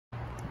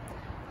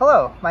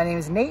Hello, my name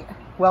is Nate.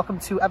 Welcome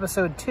to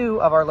episode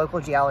 2 of our local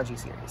geology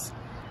series.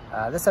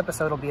 This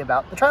episode will be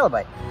about the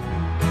trilobite.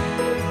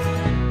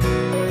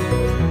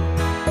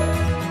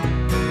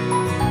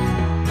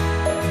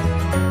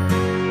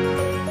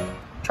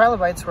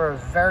 Trilobites were a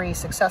very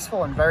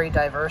successful and very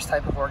diverse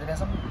type of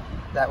organism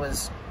that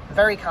was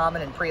very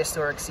common in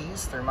prehistoric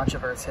seas through much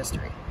of Earth's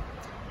history.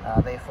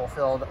 They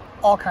fulfilled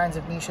all kinds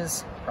of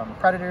niches, from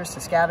predators to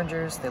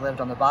scavengers. They lived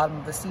on the bottom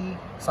of the sea,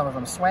 some of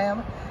them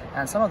swam,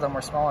 and some of them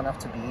were small enough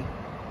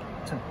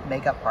to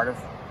make up part of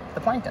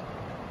the plankton.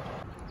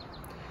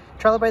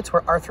 Trilobites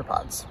were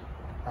arthropods.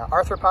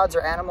 Arthropods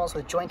are animals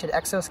with jointed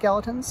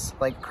exoskeletons,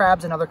 like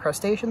crabs and other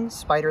crustaceans,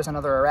 spiders and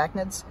other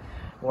arachnids,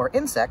 or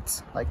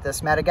insects, like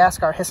this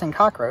Madagascar hissing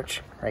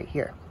cockroach right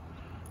here.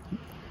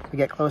 If we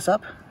get close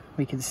up,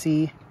 we can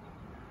see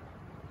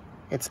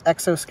its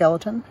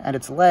exoskeleton and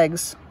its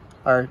legs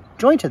are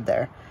jointed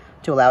there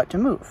to allow it to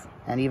move,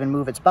 and even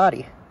move its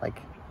body,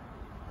 like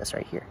this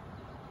right here.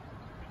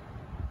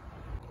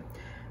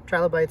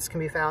 Trilobites can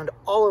be found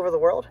all over the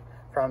world,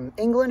 from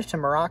England to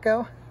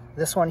Morocco.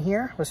 This one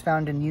here was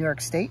found in New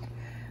York State.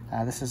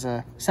 This is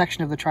a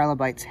section of the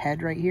trilobite's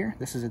head right here.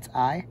 This is its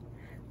eye,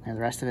 and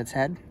the rest of its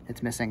head.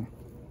 It's missing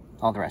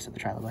all the rest of the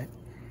trilobite.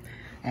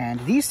 And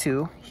these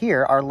two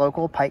here are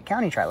local Pike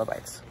County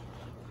trilobites.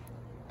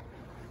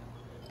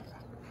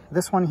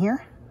 This one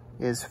here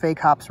is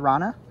Phacops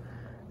rana,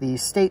 the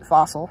state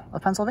fossil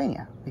of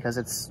Pennsylvania, because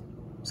it's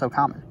so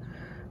common.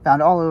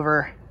 Found all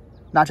over,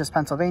 not just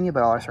Pennsylvania,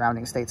 but all our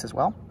surrounding states as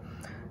well.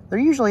 They're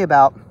usually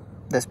about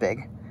this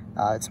big.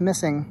 It's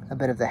missing a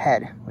bit of the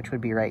head, which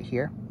would be right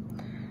here.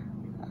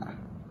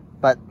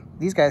 But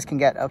these guys can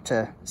get up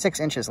to 6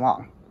 inches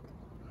long,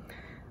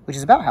 which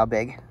is about how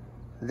big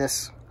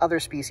this other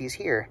species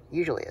here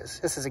usually is.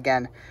 This is,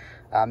 again,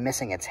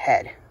 missing its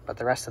head, but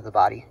the rest of the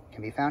body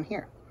can be found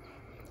here.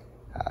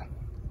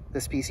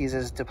 This species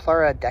is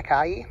Diplura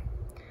decai.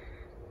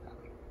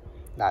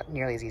 Not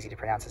nearly as easy to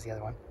pronounce as the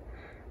other one.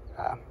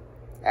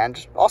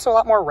 And also a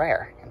lot more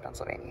rare in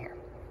Pennsylvania here.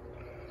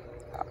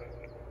 A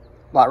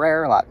lot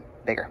rarer, a lot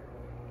bigger.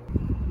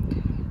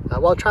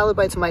 While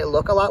trilobites might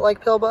look a lot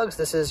like pillbugs,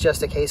 this is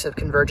just a case of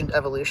convergent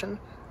evolution,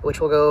 which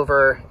we'll go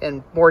over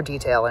in more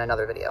detail in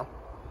another video.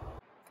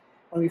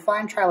 When we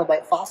find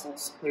trilobite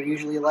fossils, they're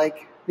usually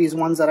like these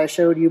ones that I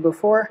showed you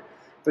before.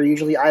 They're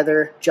usually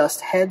either just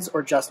heads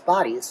or just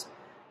bodies,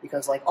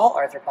 because like all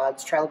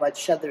arthropods, trilobites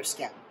shed their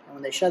skin. And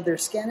when they shed their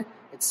skin,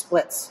 it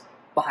splits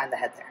behind the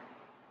head there.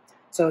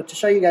 So to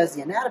show you guys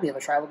the anatomy of a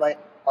trilobite,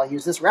 I'll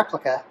use this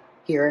replica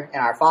here in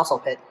our fossil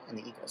pit in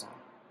the ecozone.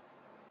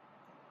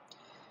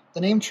 The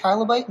name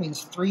trilobite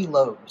means 3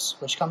 lobes,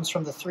 which comes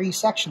from the 3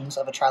 sections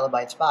of a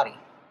trilobite's body.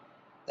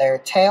 Their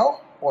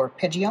tail, or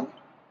pygium,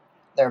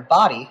 their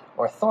body,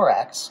 or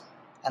thorax,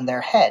 and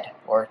their head,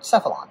 or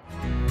cephalon.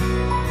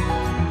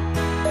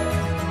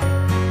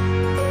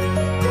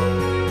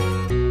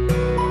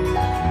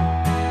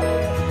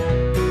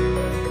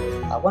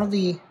 One of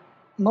the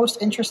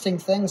most interesting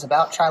things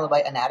about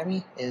trilobite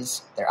anatomy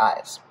is their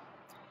eyes.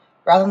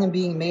 Rather than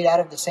being made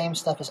out of the same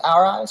stuff as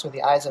our eyes, or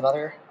the eyes of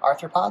other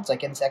arthropods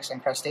like insects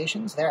and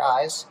crustaceans, their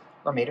eyes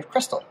were made of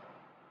crystal.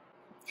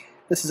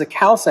 This is a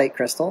calcite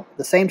crystal,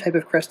 the same type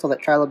of crystal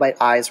that trilobite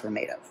eyes were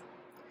made of.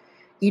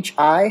 Each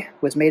eye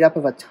was made up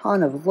of a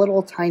ton of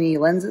little tiny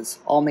lenses,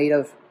 all made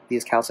of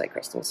these calcite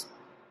crystals.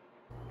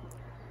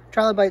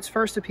 Trilobites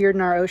first appeared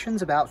in our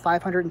oceans about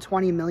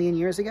 520 million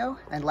years ago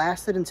and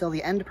lasted until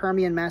the end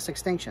Permian mass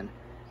extinction,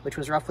 which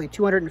was roughly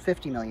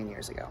 250 million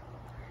years ago.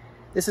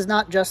 This is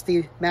not just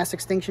the mass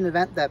extinction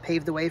event that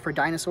paved the way for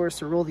dinosaurs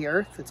to rule the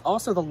Earth, it's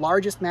also the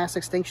largest mass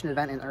extinction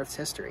event in Earth's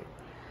history.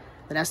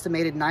 An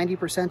estimated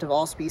 90% of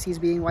all species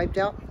being wiped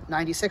out,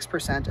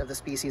 96% of the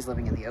species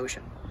living in the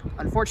ocean,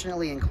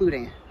 unfortunately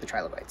including the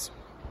trilobites.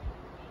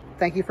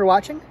 Thank you for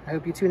watching. I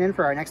hope you tune in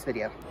for our next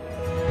video.